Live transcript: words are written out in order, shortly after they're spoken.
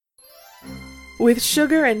With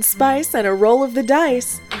sugar and spice and a roll of the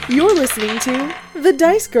dice, you're listening to The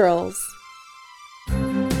Dice Girls.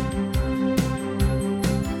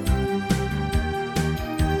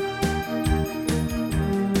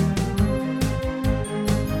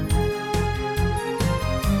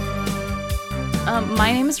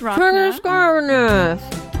 My name is Rhakna.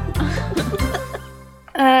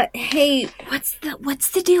 Hey, what's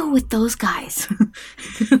the deal with those guys?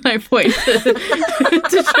 I point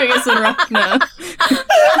to Triggus and Rhakna.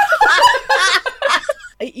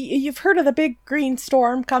 You've heard of the big green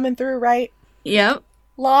storm coming through, right? Yep.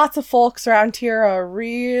 Lots of folks around here are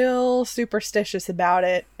real superstitious about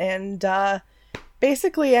it, and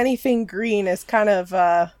basically anything green is kind of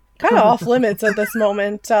off limits at this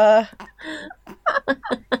moment. So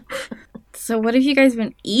what have you guys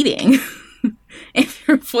been eating? If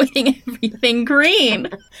you're avoiding everything green.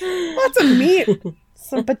 Lots of meat.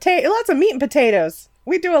 Lots of meat and potatoes.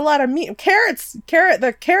 We do a lot of meat.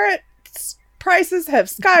 The carrot prices have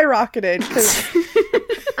skyrocketed.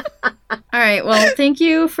 All right, well, thank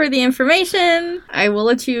you for the information. I will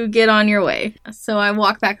let you get on your way. So I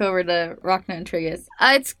walk back over to Rhakna and Triggus.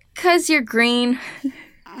 It's 'cause you're green.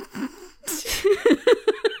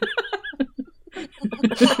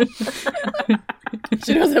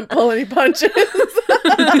 She doesn't pull any punches.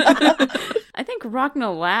 I think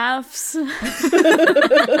Rhakna laughs.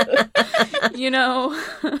 You know?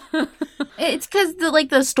 It's 'cause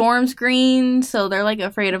the storm's green, so they're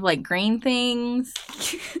afraid of green things.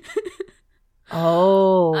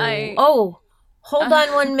 Oh, hold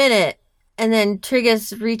on 1 minute. And then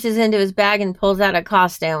Triggus reaches into his bag and pulls out a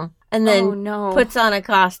costume. And then puts on a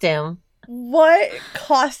costume. What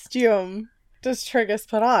costume does Triggus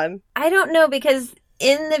put on? I don't know, because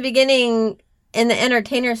in the beginning, in the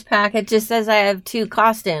entertainer's pack, it just says I have 2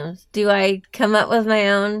 costumes. Do I come up with my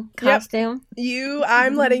own costume? Yep.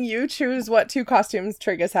 I'm letting you choose what 2 costumes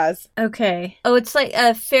Triggus has. Okay. Oh, it's like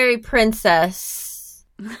a fairy princess.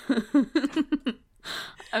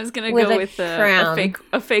 I was gonna go with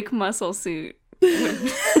a fake muscle suit.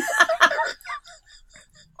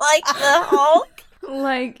 Like the Hulk?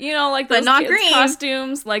 Those not kids' green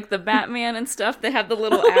costumes, like the Batman and stuff. They have the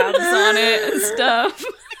little abs on it and stuff.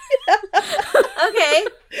 Okay.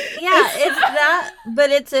 Yeah, it's that,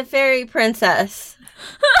 but it's a fairy princess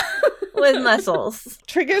with muscles.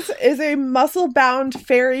 Triggus is a muscle-bound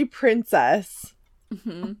fairy princess.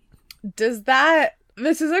 Mm-hmm.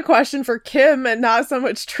 This is a question for Kim and not so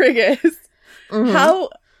much Triggus. Mm-hmm.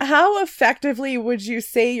 How effectively would you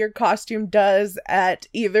say your costume does at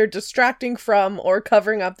either distracting from or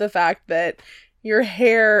covering up the fact that your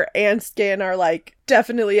hair and skin are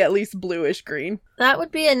definitely at least bluish green? That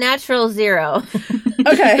would be a natural 0.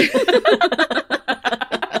 Okay.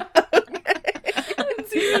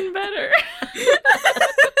 It's even better.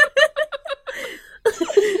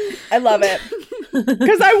 I love it.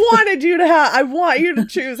 Because I want you to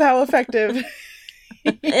choose how effective.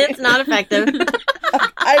 It's not effective.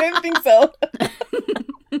 I didn't think so.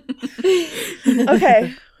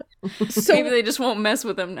 Okay. So maybe they just won't mess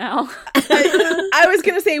with him now. I was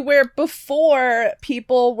going to say, where before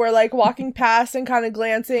people were walking past and kind of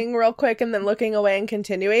glancing real quick and then looking away and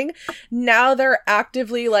continuing, now they're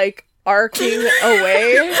actively arcing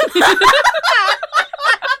away.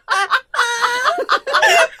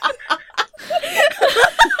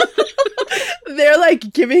 They're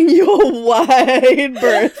giving you a wide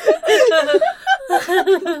berth.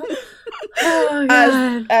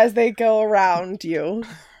 Oh, as they go around you.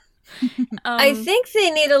 I think they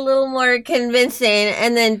need a little more convincing,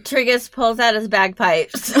 and then Triggus pulls out his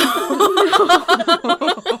bagpipes.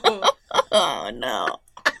 Oh, no.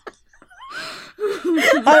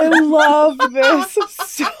 I love this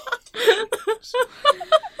so much.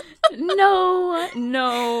 No.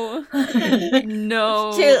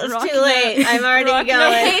 It's too late. I'm already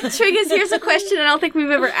going. Hey, Triggus, here's a question I don't think we've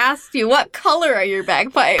ever asked you. What color are your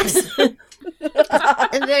bagpipes?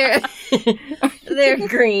 They're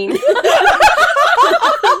green.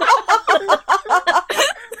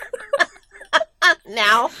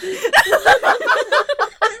 Now.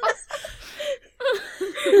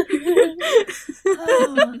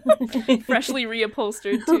 Freshly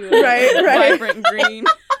reupholstered to a vibrant green.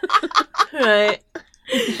 Right.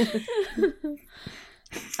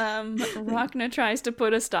 Rhakna tries to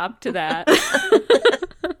put a stop to that.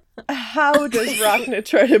 How does Rhakna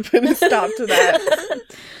try to put a stop to that?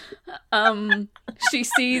 She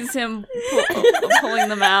sees him pulling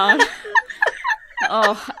them out.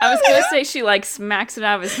 Oh, I was gonna say she smacks it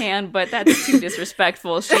out of his hand, but that's too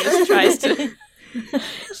disrespectful. She just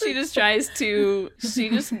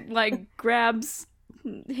grabs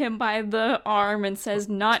him by the arm and says,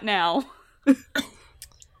 "Not now."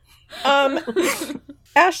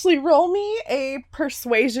 Ashley, roll me a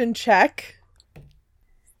persuasion check.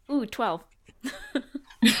 Ooh, 12.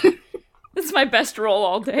 This is my best roll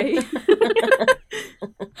all day.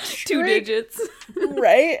 2 digits.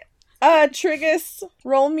 Right. Triggus,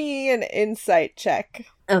 roll me an insight check.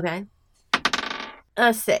 Okay.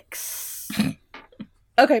 A 6.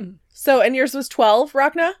 Okay. So, and yours was 12,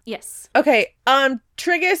 Rhakna? Yes. Okay.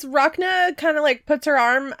 Triggus, Rhakna kind of like puts her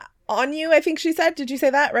arm on you, I think she said. Did you say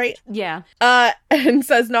that, right? Yeah. And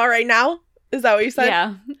says, not right now? Is that what you said?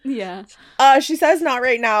 Yeah. Yeah. She says, not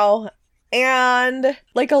right now. And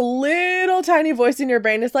like a little tiny voice in your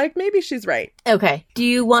brain is like, maybe she's right. Okay. Do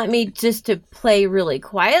you want me just to play really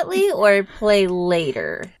quietly or play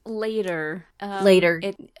later? Later. Later.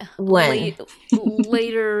 When?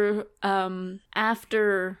 Later,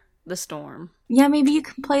 after the storm. Yeah, maybe you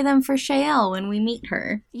can play them for Shael when we meet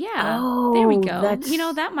her. Yeah. Oh, there we go. You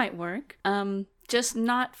know, that might work. Just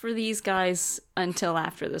not for these guys until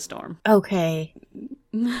after the storm. Okay.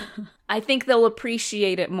 I think they'll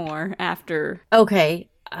appreciate it more after. Okay.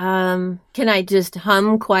 Can I just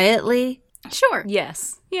hum quietly? Sure.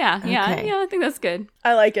 Yes. Yeah. Yeah. Okay. Yeah. I think that's good.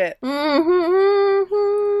 I like it.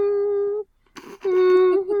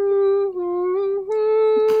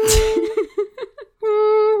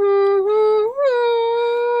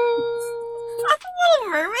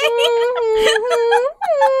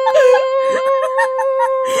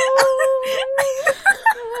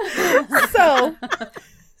 So,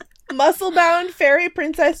 muscle-bound fairy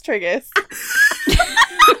princess Triggus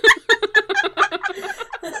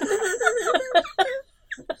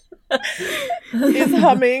is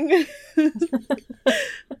humming,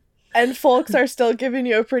 and folks are still giving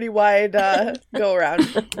you a pretty wide go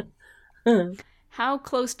around. How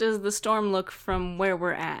close does the storm look from where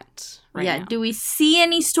we're at right now? Do we see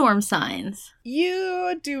any storm signs?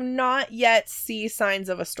 You do not yet see signs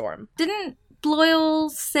of a storm. Didn't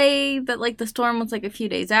Bloyle say that, like, the storm was, like, a few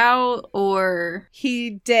days out, or...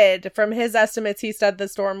 He did. From his estimates, he said the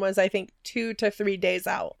storm was, I think, 2 to 3 days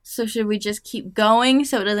out. So should we just keep going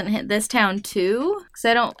so it doesn't hit this town, too? Because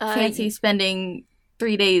I don't fancy spending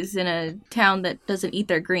 3 days in a town that doesn't eat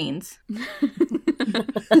their greens.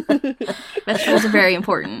 Vegetables are very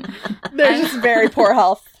important. They're just very poor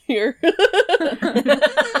health here.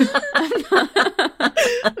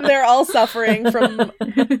 They're all suffering from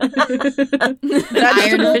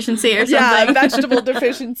iron deficiency or something. Yeah, vegetable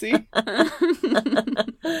deficiency.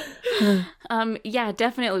 Yeah,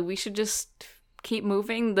 definitely. We should just keep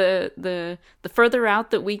moving. The further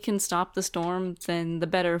out that we can stop the storm, then the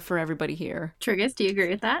better for everybody here. Triggus, do you agree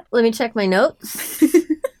with that? Let me check my notes.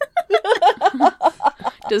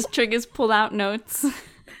 Does Triggus pull out notes?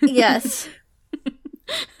 Yes.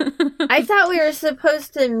 I thought we were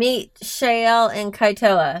supposed to meet Shael and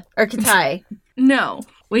Kaitoa. Or Katai. No.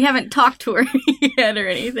 We haven't talked to her yet or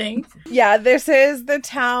anything. Yeah, this is the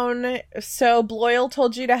town. So Bloyle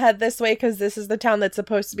told you to head this way because this is the town that's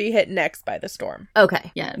supposed to be hit next by the storm. Okay.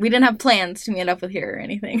 Yeah, we didn't have plans to meet up with her or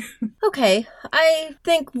anything. Okay. I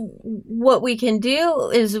think what we can do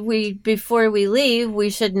is before we leave, we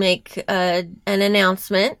should make an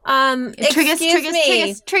announcement. Excuse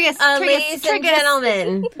me. Ladies and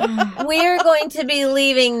gentlemen, we are going to be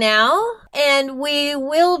leaving now. And we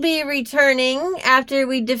will be returning after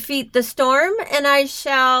we defeat the storm, and I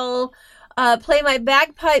shall play my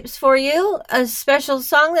bagpipes for you, a special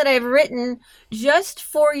song that I've written just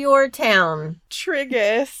for your town.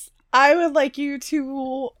 Triggus, I would like you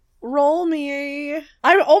to roll me.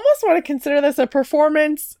 I almost want to consider this a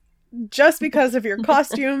performance just because of your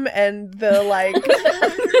costume and the, like...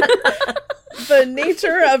 The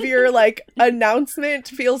nature of your, like, announcement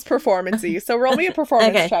feels performance-y. So roll me a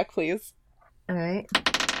performance check, please. All right.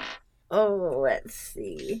 Oh, let's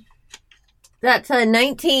see. That's a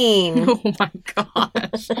 19. Oh my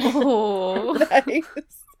gosh. Oh, nice.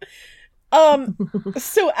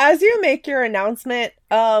 So as you make your announcement,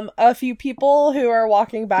 a few people who are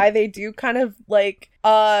walking by, they do kind of like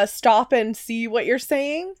stop and see what you're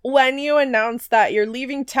saying. When you announce that you're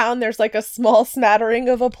leaving town, there's like a small smattering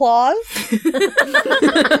of applause.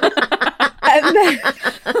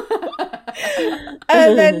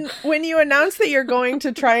 And then when you announce that you're going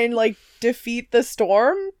to try and like defeat the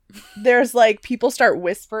storm, there's like people start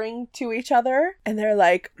whispering to each other and they're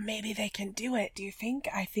like, maybe they can do it. Do you think?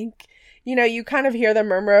 I think, you know, you kind of hear the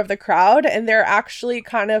murmur of the crowd and they're actually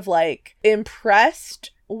kind of like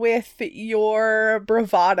impressed with your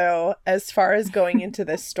bravado as far as going into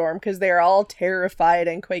this storm because they're all terrified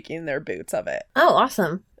and quaking in their boots of it. Oh,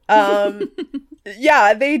 awesome.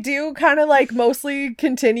 Yeah, they do kind of like mostly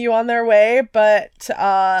continue on their way, but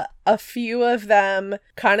a few of them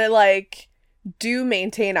kind of like do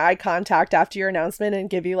maintain eye contact after your announcement and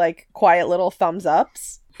give you like quiet little thumbs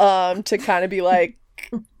ups to kind of be like,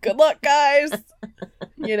 good luck, guys,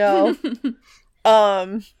 you know.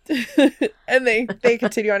 And they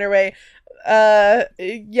continue on their way.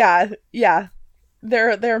 Yeah,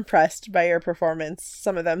 they're impressed by your performance,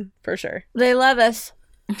 some of them for sure. They love us.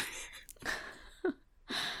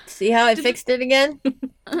 See how I fixed it again?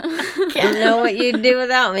 Can't know what you'd do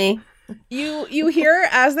without me. You hear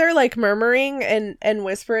as they're like murmuring and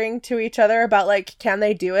whispering to each other about like, can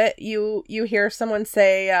they do it? You hear someone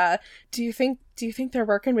say, do you think they're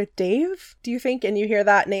working with Dave? Do you think? And you hear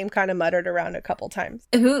that name kind of muttered around a couple times.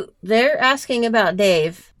 Who? They're asking about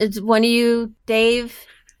Dave. It's one of you, Dave,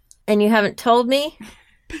 and you haven't told me?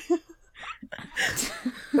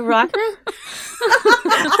 Rhakna?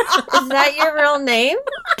 Is that your real name?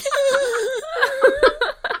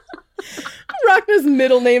 Rhakna's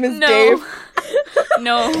middle name is Dave.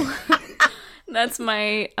 No. That's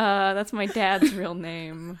my dad's real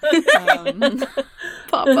name.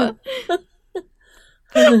 Papa.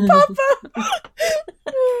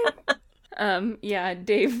 Yeah,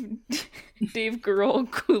 Dave Garol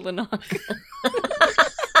Kulanok.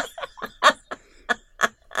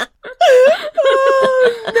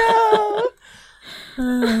 Oh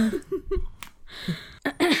no.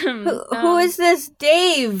 Who is this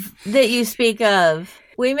Dave that you speak of?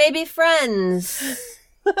 We may be friends.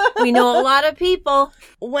 We know a lot of people.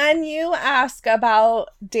 When you ask about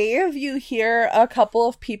Dave, you hear a couple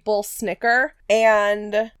of people snicker,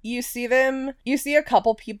 and you see a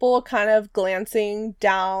couple people kind of glancing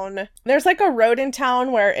down. There's like a road in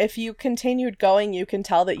town where if you continued going, you can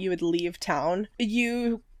tell that you would leave town.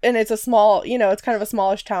 And it's a small, it's kind of a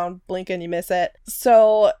smallish town. Blink and you miss it.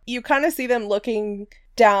 So you kind of see them looking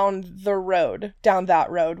down that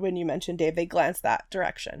road when you mention Dave. They glance that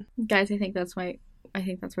direction. Guys, I think that's where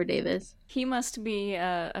Dave is. He must be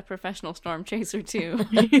a professional storm chaser too.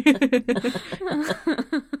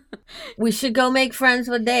 We should go make friends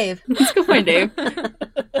with Dave. Let's go find Dave.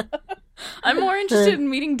 I'm more interested in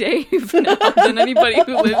meeting Dave now than anybody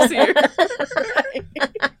who lives here.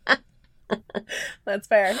 That's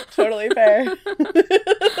fair. Totally fair.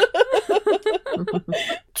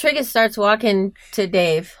 Triggus starts walking to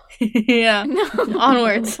Dave. Yeah.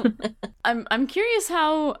 Onwards. I'm curious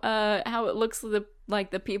how it looks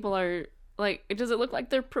like the people are like. Does it look like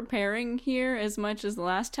they're preparing here as much as the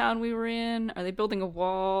last town we were in? Are they building a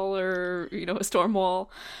wall or a storm wall,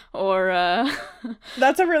 or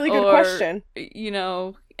That's a really good question.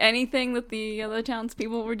 Anything that the other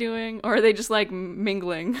townspeople were doing, or are they just like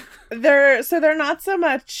mingling? They're not so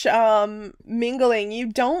much mingling. You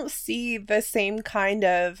don't see the same kind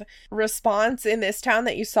of response in this town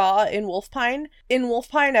that you saw in Wolfpine. In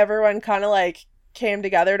Wolfpine, everyone kind of like came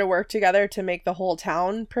together to work together to make the whole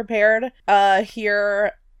town prepared.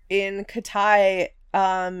 Here in Katai,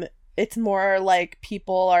 it's more like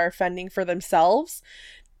people are fending for themselves.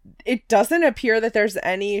 It doesn't appear that there's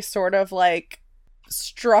any sort of like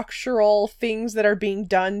structural things that are being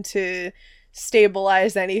done to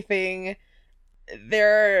stabilize anything.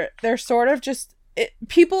 They're sort of just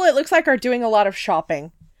people, it looks like, are doing a lot of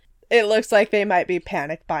shopping. It looks like they might be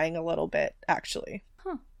panic buying a little bit, actually.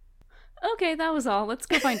 Huh. Okay, that was all. Let's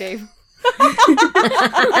go find Dave.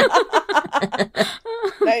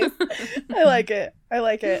 Nice. I like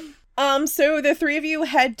it. So the three of you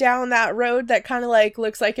head down that road that kind of like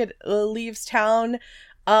looks like it leaves town.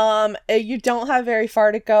 You don't have very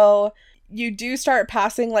far to go. You do start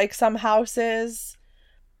passing like some houses.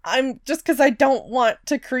 Because I don't want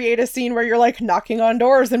to create a scene where you're like knocking on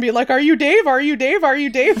doors and be like, are you Dave? Are you Dave? Are you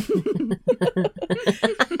Dave?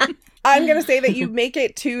 I'm going to say that you make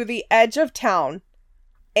it to the edge of town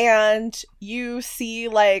and you see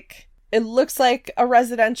like, it looks like a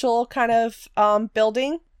residential kind of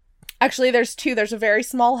building. Actually, there's two. There's a very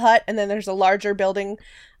small hut and then there's a larger building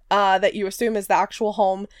that you assume is the actual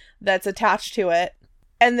home that's attached to it.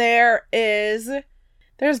 And there's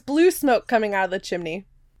blue smoke coming out of the chimney.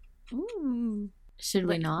 Ooh. Should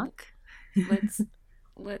we knock?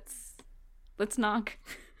 Let's knock.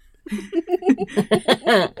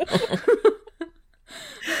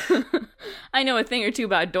 I know a thing or two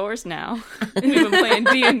about doors now. We've been playing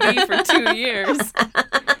D&D for 2 years.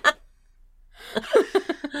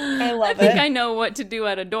 I love it. I think I know what to do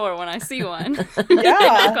at a door when I see one. Yeah.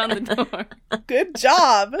 Knock on the door. Good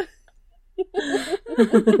job.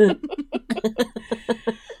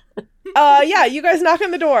 Yeah, you guys knock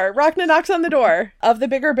on the door. Rhakna knocks on the door of the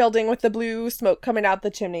bigger building with the blue smoke coming out the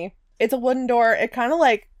chimney. It's a wooden door. It kind of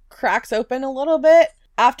like cracks open a little bit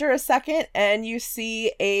after a second, and you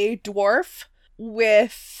see a dwarf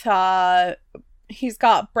with he's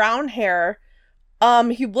got brown hair,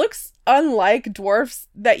 He looks unlike dwarfs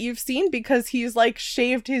that you've seen because he's like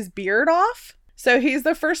shaved his beard off. So he's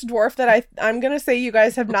the first dwarf that I'm gonna say you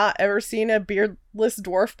guys have not ever seen a beardless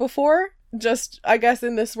dwarf before. Just, I guess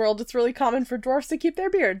in this world, it's really common for dwarfs to keep their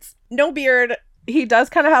beards. No beard. He does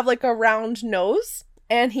kind of have like a round nose.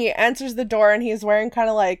 And he enters the door and he's wearing kind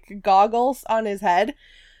of like goggles on his head.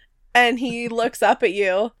 And he looks up at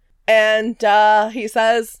you and he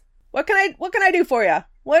says, What can I do for you?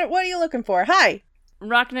 What are you looking for? Hi.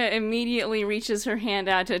 Rhakna immediately reaches her hand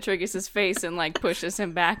out to Triggus' face and like pushes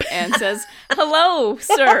him back and says, "Hello,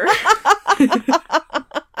 sir."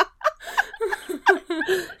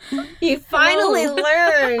 You finally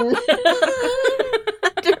learned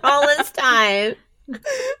after all this time.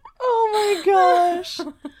 Oh my gosh.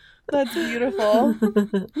 That's beautiful.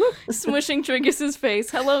 Smushing Triggus' face.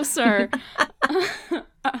 "Hello, sir.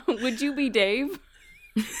 Would you be Dave?"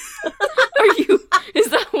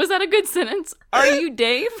 Was that a good sentence? Are you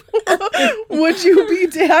Dave? Would you be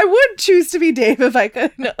Dave? I would choose to be Dave if I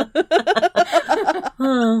could. No.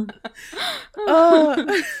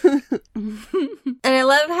 And I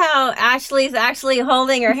love how Ashley's actually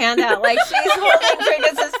holding her hand out like she's holding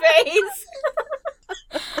Triggus' face.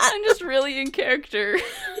 I'm just really in character.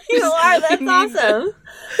 You are. That's awesome.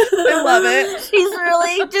 I love it. She's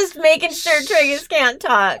really just making sure Triggus can't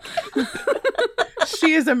talk.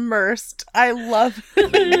 She is immersed. I love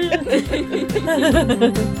it.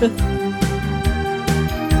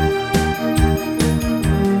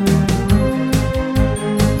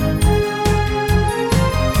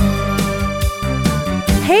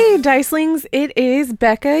 Hey, Dicelings, it is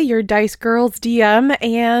Becca, your Dice Girls DM,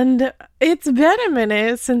 and it's been a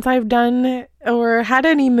minute since I've done or had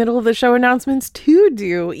any middle of the show announcements to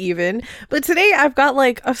do even, but today I've got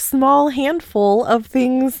like a small handful of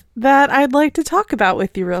things that I'd like to talk about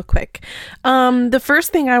with you real quick. The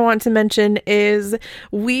first thing I want to mention is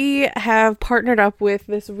we have partnered up with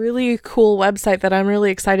this really cool website that I'm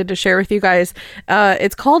really excited to share with you guys.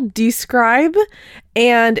 It's called Describe,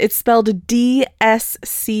 and it's spelled DSCRYB.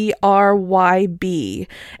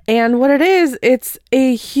 And what it is, it's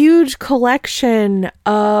a huge collection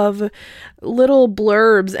of little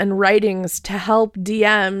blurbs and writings to help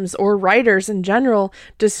DMs or writers in general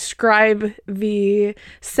describe the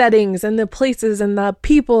settings and the places and the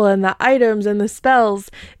people and the items and the spells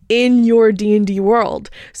in your D&D world.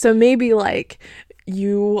 So maybe like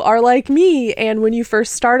you are like me, and when you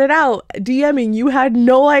first started out DMing, you had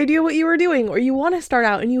no idea what you were doing, or you want to start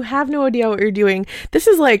out and you have no idea what you're doing. This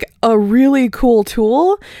is like a really cool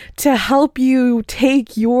tool to help you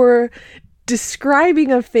take your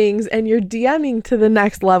describing of things and your DMing to the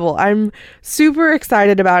next level. I'm super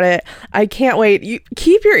excited about it. I can't wait. You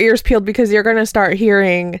keep your ears peeled because you're going to start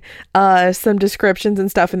hearing some descriptions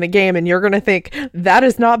and stuff in the game, and you're going to think, that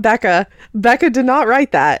is not Becca. Becca did not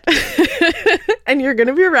write that. And you're going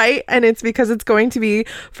to be right, and it's because it's going to be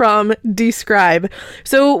from Describe.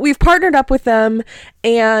 So we've partnered up with them,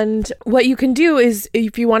 and what you can do is,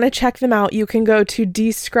 if you want to check them out, you can go to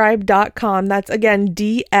describe.com. That's again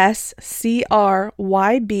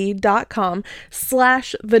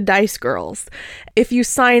DSCRYB.com/thedicegirls. If you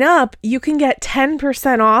sign up, you can get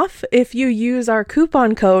 10% off if you use our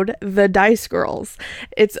coupon code thedicegirls.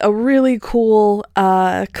 It's a really cool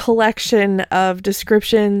collection of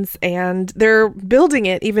descriptions, and they're building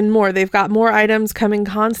it even more. They've got more items coming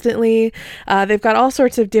constantly. They've got all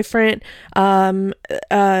sorts of different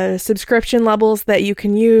subscription levels that you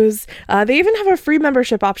can use. They even have a free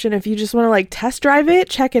membership option if you just want to like test drive it,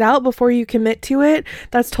 check it out before you commit to it.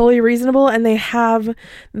 That's totally reasonable, and they have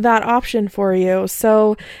that option for you.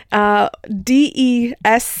 So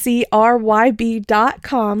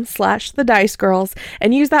DESCRYB.com/thedicegirls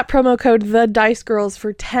and use that promo code thedicegirls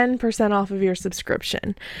for 10% off of your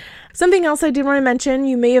subscription. Something else I did want to mention,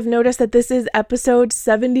 you may have noticed that this is episode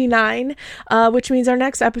 79, which means our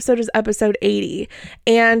next episode is episode 80.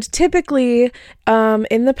 And typically,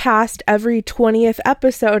 in the past, every 20th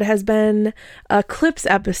episode has been a clips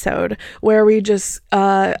episode where we just,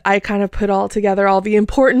 I kind of put all together all the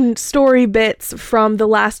important story bits from the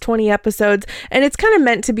last 20 episodes. And it's kind of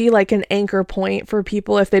meant to be like an anchor point for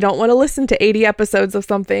people if they don't want to listen to 80 episodes of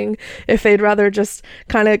something, if they'd rather just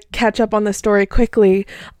kind of catch up on the story quickly.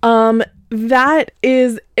 That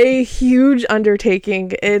is a huge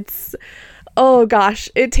undertaking. It's oh gosh,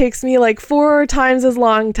 it takes me like 4 times as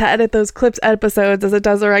long to edit those clips episodes as it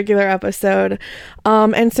does a regular episode.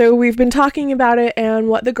 And so we've been talking about it, and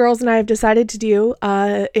what the girls and I have decided to do,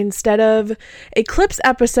 instead of a clips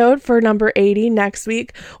episode for number 80 next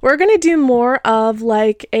week, we're going to do more of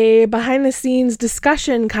like a behind the scenes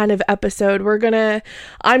discussion kind of episode.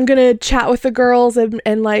 I'm going to chat with the girls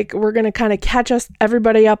and like, we're going to kind of catch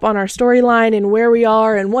everybody up on our storyline and where we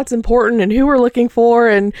are and what's important and who we're looking for.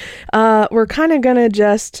 And, we're kind of going to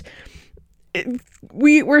just,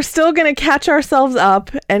 we're still going to catch ourselves up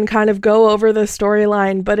and kind of go over the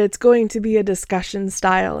storyline, but it's going to be a discussion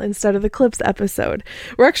style instead of the clips episode.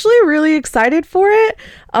 We're actually really excited for it.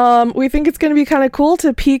 We think it's going to be kind of cool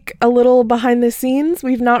to peek a little behind the scenes.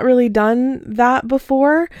 We've not really done that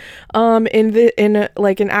before, in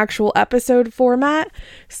an actual episode format.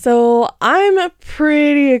 So I'm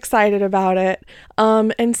pretty excited about it.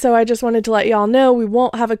 And so I just wanted to let y'all know we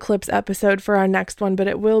won't have a clips episode for our next one, but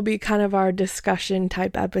it will be kind of our discussion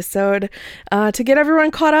type episode, to get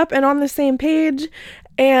everyone caught up and on the same page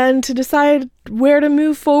and to decide where to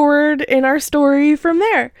move forward in our story from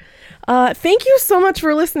there. Thank you so much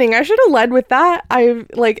for listening. I should have led with that. I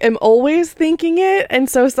am always thinking it, and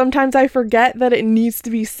so sometimes I forget that it needs to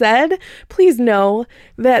be said. Please know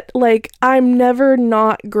that I'm never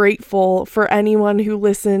not grateful for anyone who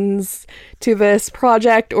listens to this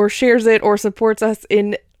project or shares it or supports us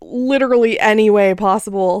in literally any way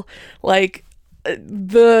possible.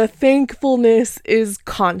 The thankfulness is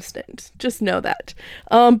constant. Just know that.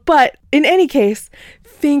 But in any case,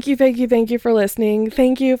 thank you for listening.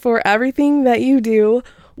 Thank you for everything that you do.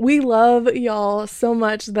 We love y'all so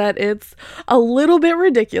much that it's a little bit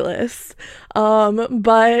ridiculous.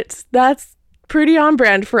 But that's pretty on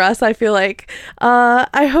brand for us, I feel like.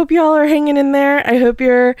 I hope y'all are hanging in there. I hope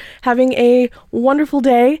you're having a wonderful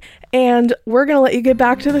day, and we're gonna let you get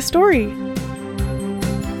back to the story.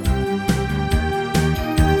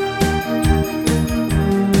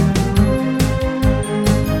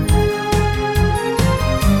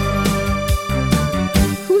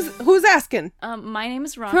 Who's asking? My name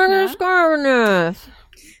is Rhakna.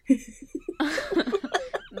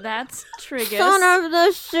 That's Triggus. Son of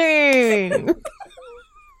the sea.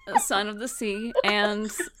 Son of the sea, and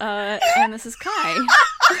this is Kai.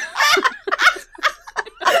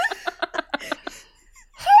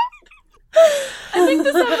 I think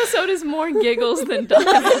this episode is more giggles than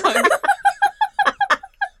dialogue.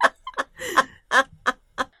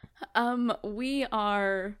 We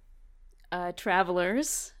are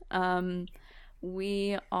travelers.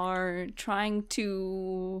 We are trying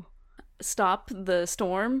to stop the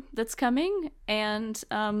storm that's coming, and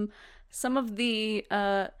some of the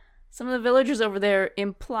villagers over there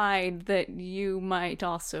implied that you might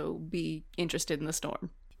also be interested in the storm.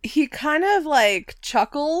 He kind of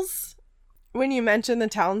chuckles when you mention the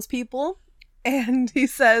townspeople, and he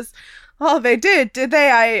says, "Oh, they did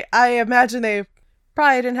they? I imagine they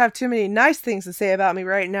probably didn't have too many nice things to say about me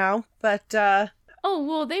right now, but Oh,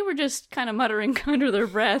 well, they were just kind of muttering under their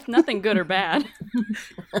breath. Nothing good or bad."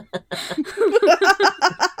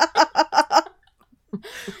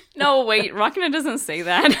 No, wait. Rhakna doesn't say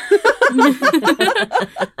that.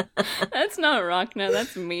 That's not Rhakna.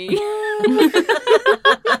 That's me.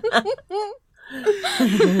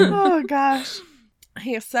 Oh, gosh.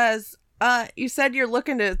 He says, you said you're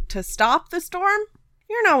looking to stop the storm?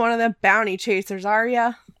 You're not one of them bounty chasers, are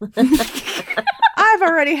ya? I've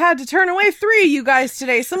already had to turn away 3 of you guys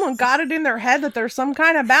today. Someone got it in their head that there's some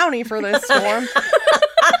kind of bounty for this storm.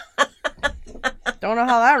 Don't know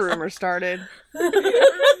how that rumor started.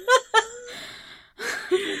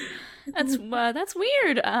 That's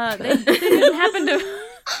weird. They didn't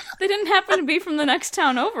happen to be from the next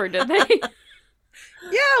town over, did they?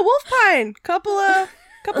 Yeah, Wolfpine. Couple of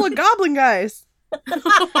goblin guys.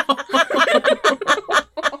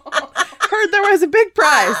 Heard there was a big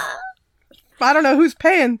prize. I don't know who's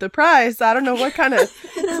paying the prize. I don't know what kind of...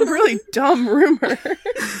 It's a really dumb rumor.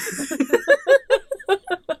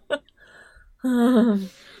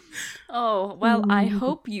 Oh, well, I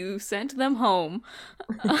hope you sent them home.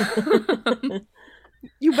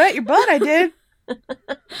 You bet your butt I did.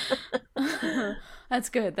 That's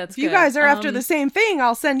good, if you guys are after the same thing,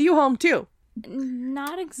 I'll send you home too.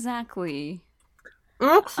 Not exactly.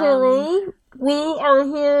 Actually, we are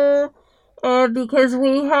here because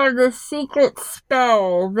we have a secret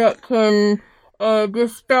spell that can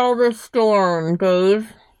dispel the storm,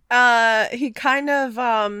 Dave. He kind of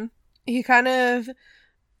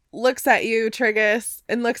looks at you, Triggus,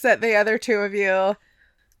 and looks at the other 2 of you,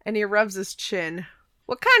 and he rubs his chin.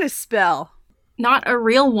 What kind of spell? Not a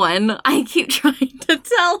real one. I keep trying to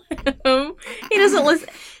tell him. He doesn't listen.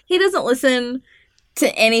 He doesn't listen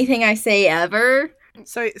to anything I say ever.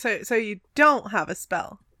 So you don't have a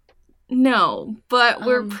spell? No, but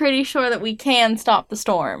we're pretty sure that we can stop the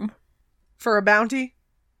storm. For a bounty?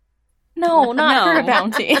 No, not for a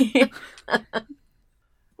bounty.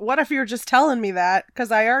 What if you're just telling me that?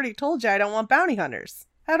 Because I already told you I don't want bounty hunters.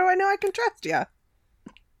 How do I know I can trust you?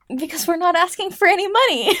 Because we're not asking for any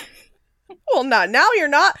money. Well, not now you're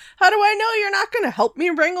not. How do I know you're not going to help me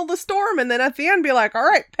wrangle the storm and then at the end be like, all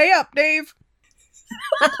right, pay up, Dave.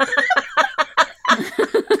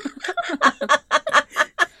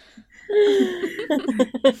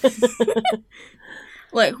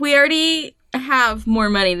 Look, we already have more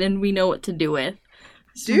money than we know what to do with.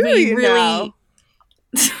 So do we really know?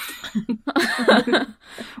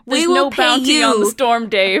 There's no bounty on the storm,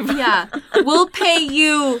 Dave. Yeah, we'll pay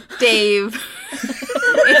you, Dave,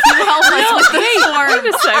 if you help us with the storm. Wait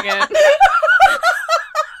a second.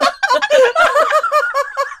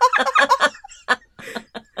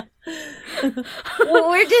 Well,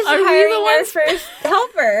 we're just hiring our first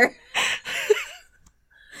helper.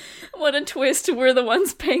 What a twist. We're the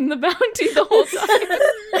ones paying the bounty the whole time.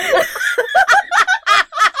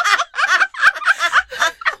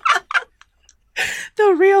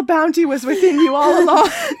 The real bounty was within you all along.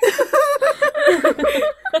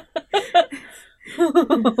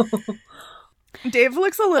 Dave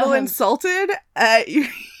looks a little insulted at your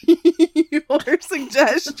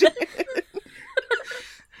suggestion.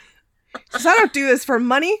 Because I don't do this for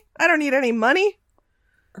money. I don't need any money.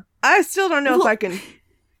 I still don't know if I can...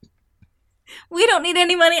 We don't need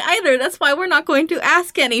any money either. That's why we're not going to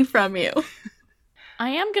ask any from you. I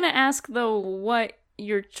am going to ask, though, what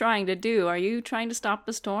you're trying to do. Are you trying to stop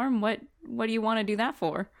the storm? What do you want to do that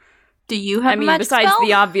for? Do you have much besides spell?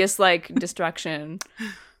 the obvious, like, destruction.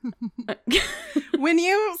 When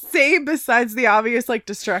you say besides the obvious, like,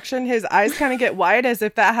 destruction, his eyes kind of get wide as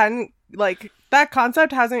if that hadn't, like, that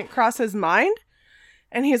concept hasn't crossed his mind.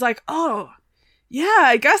 And he's like, oh, yeah,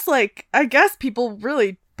 I guess people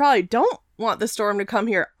really probably don't want the storm to come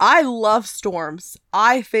here. I love storms.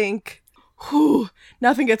 I think,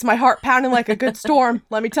 nothing gets my heart pounding like a good storm.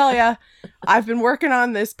 Let me tell ya. I've been working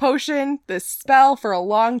on this potion, this spell for a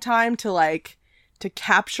long time to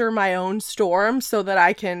capture my own storm so that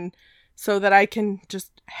I can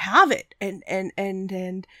just have it and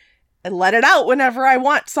let it out whenever I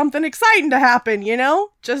want something exciting to happen, you know?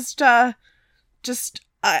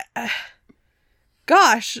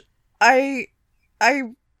 Gosh, I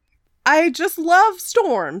just love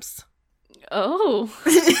storms. Oh.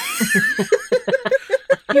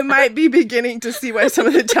 You might be beginning to see why some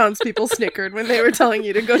of the townspeople snickered when they were telling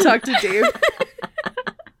you to go talk to Dave.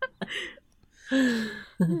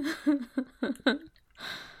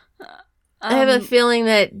 I have a feeling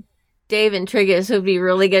that Dave and Triggus would be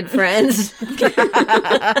really good friends.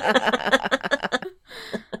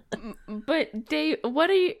 But Dave, what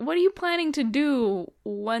are you planning to do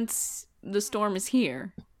once the storm is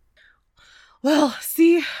here? Well,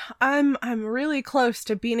 see, I'm really close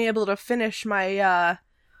to being able to finish my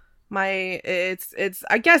it's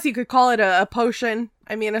I guess you could call it a potion.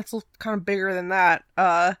 I mean, it's kind of bigger than that.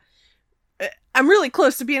 I'm really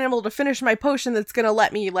close to being able to finish my potion that's gonna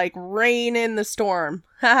let me, like, rein in the storm.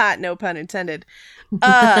 Haha, no pun intended.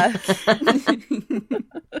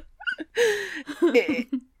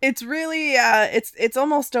 It's really, it's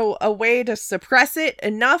almost a way to suppress it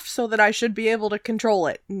enough so that I should be able to control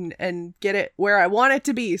it and get it where I want it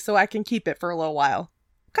to be so I can keep it for a little while.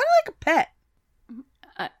 Kind of like a pet.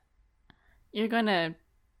 You're gonna,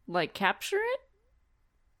 like, capture it?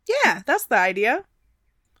 Yeah, that's the idea.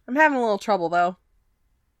 I'm having a little trouble, though.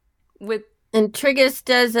 And Triggus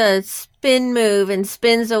does a spin move and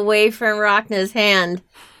spins away from Rhakna's hand.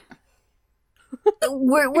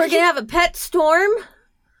 We're gonna have a pet storm?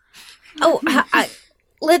 Oh,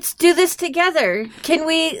 let's do this together. Can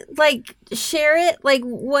we, like, share it? Like,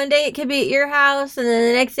 one day it could be at your house, and then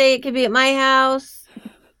the next day it could be at my house.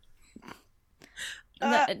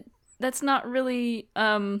 That's not really,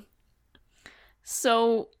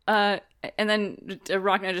 so, and then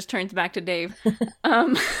Rhakna just turns back to Dave.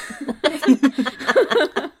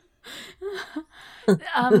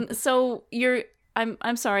 So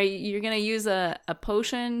I'm sorry, you're gonna use a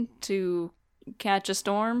potion to catch a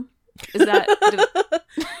storm? Is that,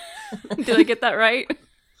 did I get that right?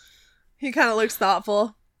 He kind of looks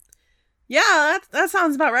thoughtful. Yeah, that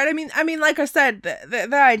sounds about right. I mean, like I said,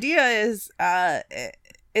 the idea is,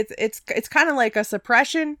 it's kind of like a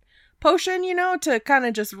suppression potion, you know, to kind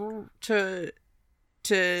of just to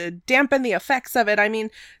dampen the effects of it. I mean,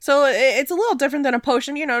 so it's a little different than a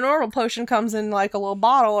potion. You know, normal potion comes in like a little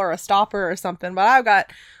bottle or a stopper or something, but I've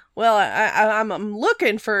got Well, I'm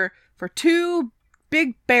looking for 2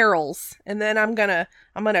 big barrels, and then I'm gonna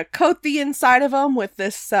coat the inside of them with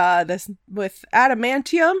this with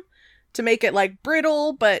adamantium to make it like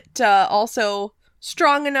brittle, but also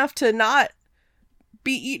strong enough to not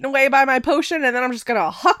be eaten away by my potion. And then I'm just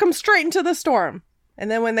gonna huck them straight into the storm. And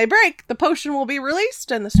then when they break, the potion will be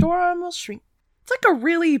released, and the storm will shrink. It's like a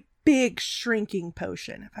really big shrinking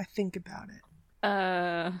potion, if I think about it.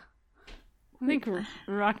 I think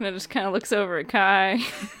Rhakna just kind of looks over at Kai.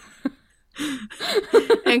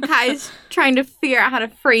 And Kai's trying to figure out how to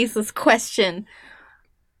phrase this question.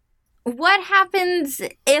 What happens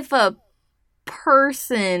if a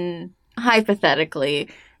person, hypothetically,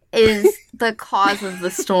 is the cause of the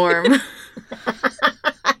storm?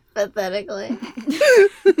 Hypothetically.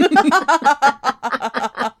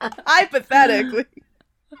 Hypothetically.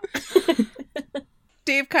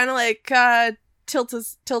 Dave kind of like tilts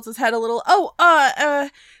his head a little.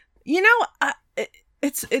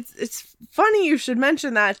 It's funny you should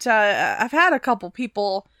mention that. I've had a couple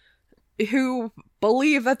people who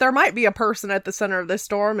believe that there might be a person at the center of this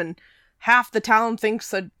storm, and half the town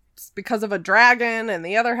thinks it's because of a dragon, and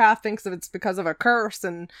the other half thinks that it's because of a curse,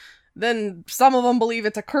 and then some of them believe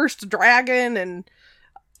it's a cursed dragon, and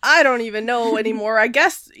I don't even know anymore. I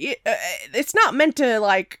guess it's not meant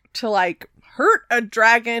to hurt a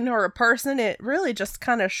dragon or a person. It really just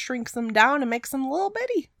kind of shrinks them down and makes them little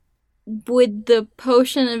bitty. Would the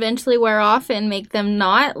potion eventually wear off and make them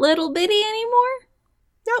not little bitty anymore?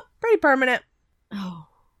 Nope, pretty permanent. Oh.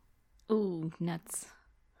 Ooh, nuts.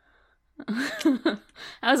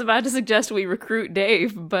 I was about to suggest we recruit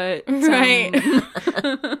Dave, but... Right.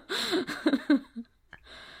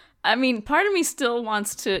 I mean, part of me still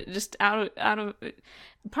wants to just part of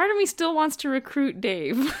me still wants to recruit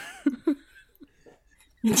Dave.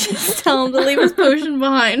 Just tell him to leave his potion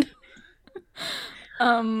behind.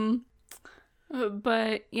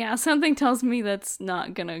 But yeah, something tells me that's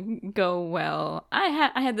not gonna go well.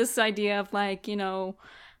 I had this idea of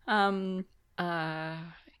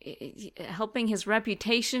helping his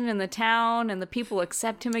reputation in the town and the people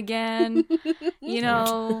accept him again. We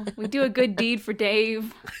do a good deed for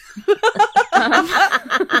Dave.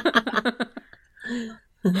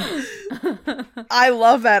 I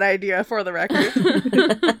love that idea, for the record.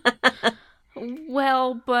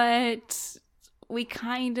 Well, but we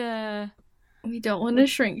don't want to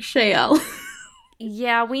shrink Shale.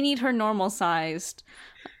 Yeah, we need her normal sized.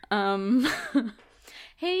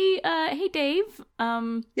 Hey, Dave.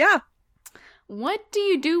 Yeah. What do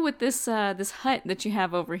you do with this hut that you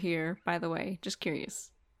have over here, by the way? Just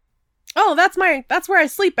curious. Oh, that's where I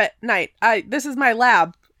sleep at night. This is my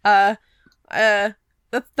lab. That's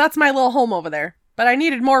my little home over there. But I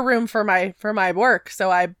needed more room for my work,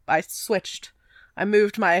 so I switched. I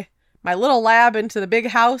moved my little lab into the big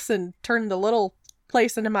house and turned the little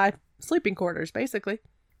place into my sleeping quarters, basically.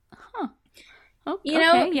 Huh. Oh,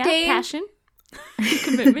 okay, yeah, Dave... passion.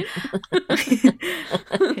 Commitment.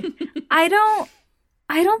 I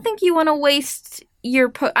don't think you want to waste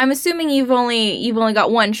your I'm assuming you've only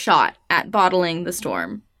got one shot at bottling the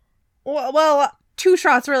storm. Well, 2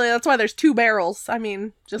 shots really. That's why there's 2 barrels. I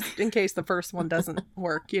mean, just in case the first one doesn't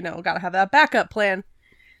work, gotta have that backup plan.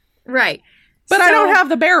 Right. But I don't have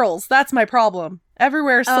the barrels. That's my problem.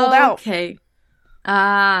 Everywhere's sold out. Okay.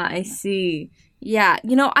 Ah, I see. Yeah,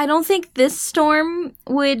 I don't think this storm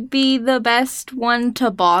would be the best one to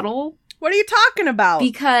bottle. What are you talking about?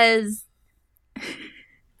 Because... This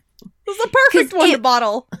is the perfect one to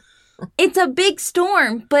bottle. It's a big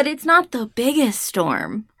storm, but it's not the biggest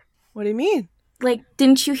storm. What do you mean?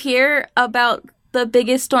 Didn't you hear about the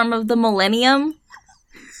biggest storm of the millennium?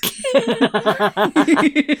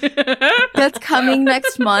 That's coming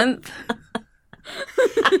next month.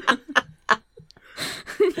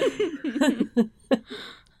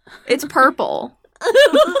 It's purple.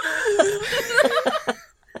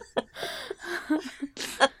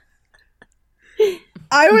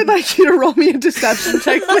 I would like you to roll me a deception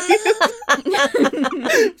check, please.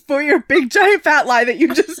 For your big giant fat lie that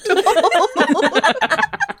you just told.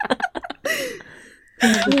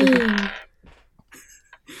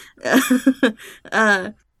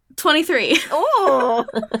 23. Oh.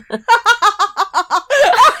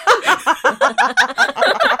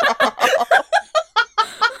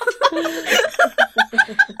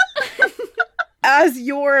 As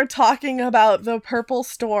you're talking about the purple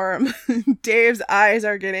storm, Dave's eyes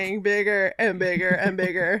are getting bigger and bigger and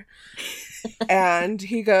bigger. And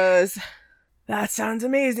he goes, "That sounds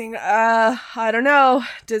amazing. I don't know.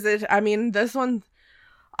 Does it? I mean, this one,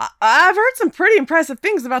 I've heard some pretty impressive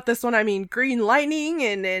things about this one. I mean, green lightning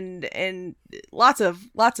and lots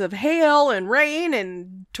of hail and rain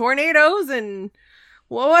and tornadoes and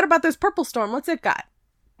well, what about this purple storm? What's it got?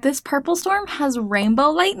 This purple storm has rainbow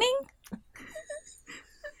lightning?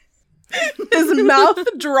 His mouth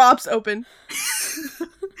drops open.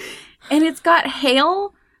 And it's got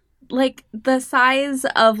hail like the size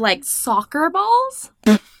of like soccer balls?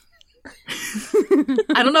 I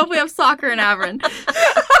don't know if we have soccer in Avron.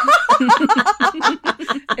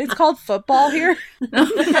 It's called football here.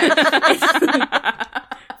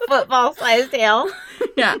 Football-sized hail.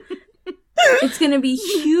 Yeah. It's going to be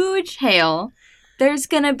huge hail. There's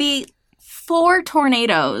going to be 4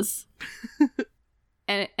 tornadoes.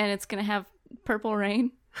 And it's going to have purple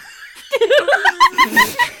rain.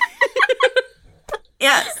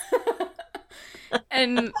 Yes.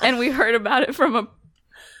 And we heard about it from a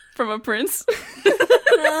prince.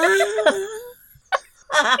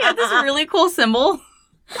 Yeah, this really cool symbol.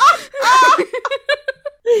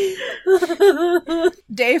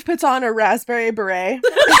 Dave puts on a raspberry beret.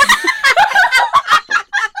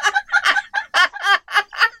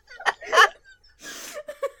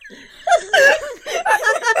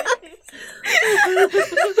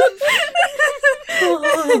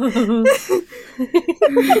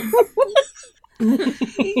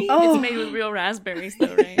 It's made with real raspberries,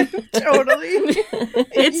 though, right? Totally.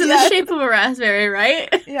 It's in the shape of a raspberry, right?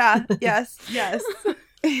 Yeah. Yes.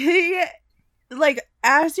 He, like,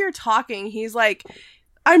 as you're talking, he's like,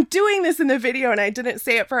 I'm doing this in the video, and I didn't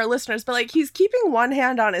say it for our listeners, but, like, he's keeping one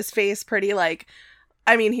hand on his face pretty, like,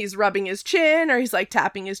 I mean, he's rubbing his chin, or he's, like,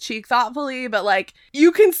 tapping his cheek thoughtfully, but, like,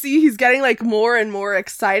 you can see he's getting, like, more and more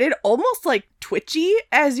excited, almost, like, twitchy,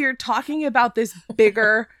 as you're talking about this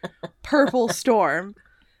bigger purple storm.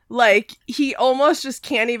 Like, he almost just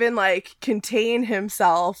can't even, like, contain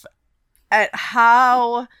himself at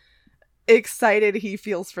how excited he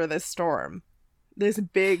feels for this storm. This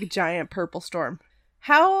big, giant purple storm.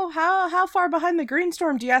 How far behind the green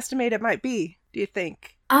storm do you estimate it might be, do you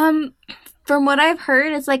think? From what I've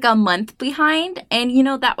heard, it's like a month behind, and, you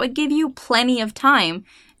know, that would give you plenty of time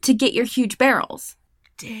to get your huge barrels.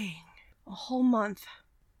 Dang. A whole month.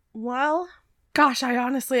 Well, gosh,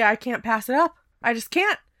 I can't pass it up. I just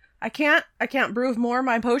can't. I can't brew more of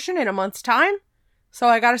my potion in a month's time. So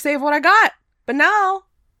I gotta save what I got. But now,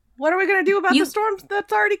 what are we gonna do about the storm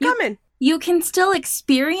that's already coming? You can still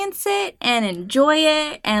experience it and enjoy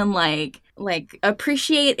it and like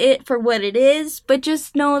appreciate it for what it is, but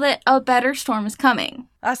just know that a better storm is coming.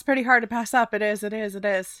 That's pretty hard to pass up. It is.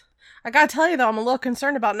 I gotta tell you though, I'm a little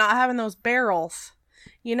concerned about not having those barrels.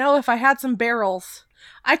 You know, if I had some barrels,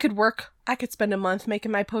 I could spend a month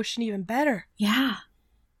making my potion even better. Yeah.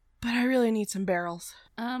 But I really need some barrels.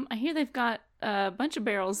 I hear they've got a bunch of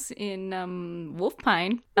barrels in Wolf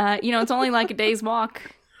Pine. You know, it's only like a day's walk,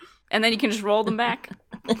 and then you can just roll them back.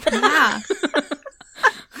 Yeah.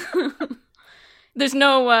 There's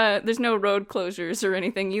no road closures or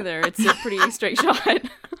anything either. It's a pretty straight shot.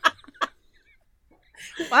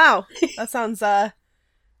 Wow, that sounds.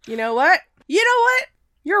 You know what?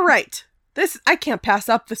 You're right. I can't pass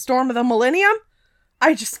up the storm of the millennium.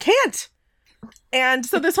 I just can't. And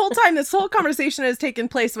so this whole conversation has taken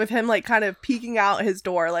place with him, like, kind of peeking out his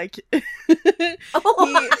door, like, you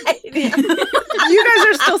guys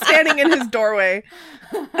are still standing in his doorway.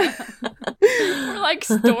 We're like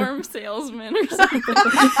storm salesmen or something.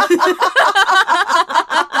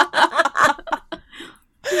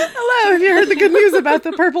 Hello, have you heard the good news about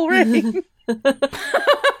the purple rain?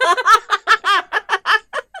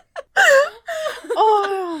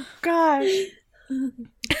 Oh, gosh.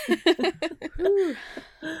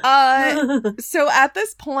 So at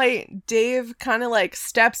this point, Dave kind of like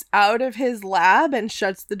steps out of his lab and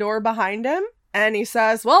shuts the door behind him. And he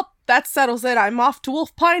says, well, that settles it. I'm off to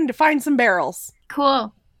Wolf Pine to find some barrels.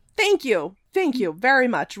 Cool. Thank you. Thank you very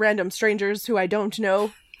much, random strangers who I don't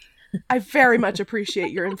know. I very much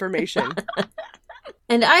appreciate your information.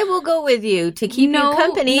 And I will go with you to keep you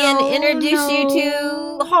company and introduce you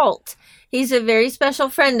to Halt. He's a very special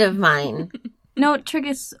friend of mine. No,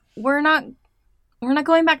 Triggus, we're not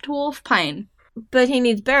going back to Wolf Pine. But he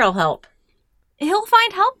needs barrel help. He'll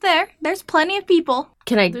find help there. There's plenty of people.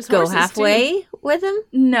 Can I go halfway with him?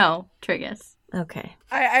 No, Triggus. Okay.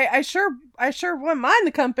 I sure wouldn't mind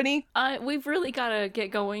the company. We've really got to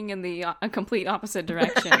get going in the complete opposite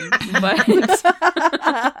direction. But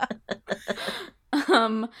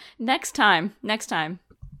next time.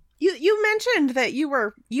 You mentioned that you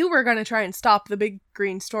were going to try and stop the big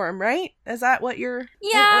green storm, right? Is that what you're...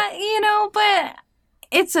 Yeah, but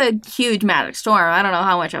it's a huge magic storm. I don't know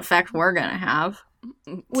how much effect we're going to have.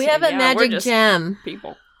 We have a magic gem.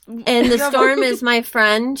 People. And the storm is my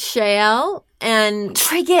friend Shale and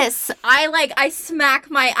Triggus. I smack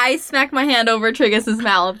my hand over Triggus'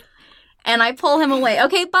 mouth. And I pull him away.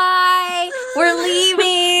 Okay, bye. We're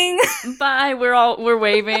leaving. Bye. We're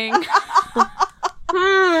waving.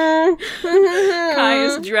 Kai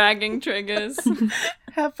is dragging Triggus.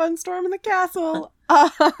 Have fun storming the castle.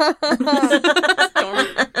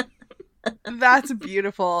 That's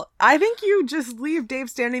beautiful. I think you just leave Dave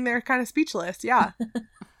standing there kind of speechless. Yeah.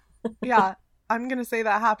 Yeah. I'm going to say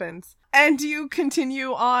that happens. And you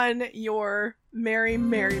continue on your merry,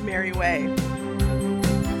 merry, merry way.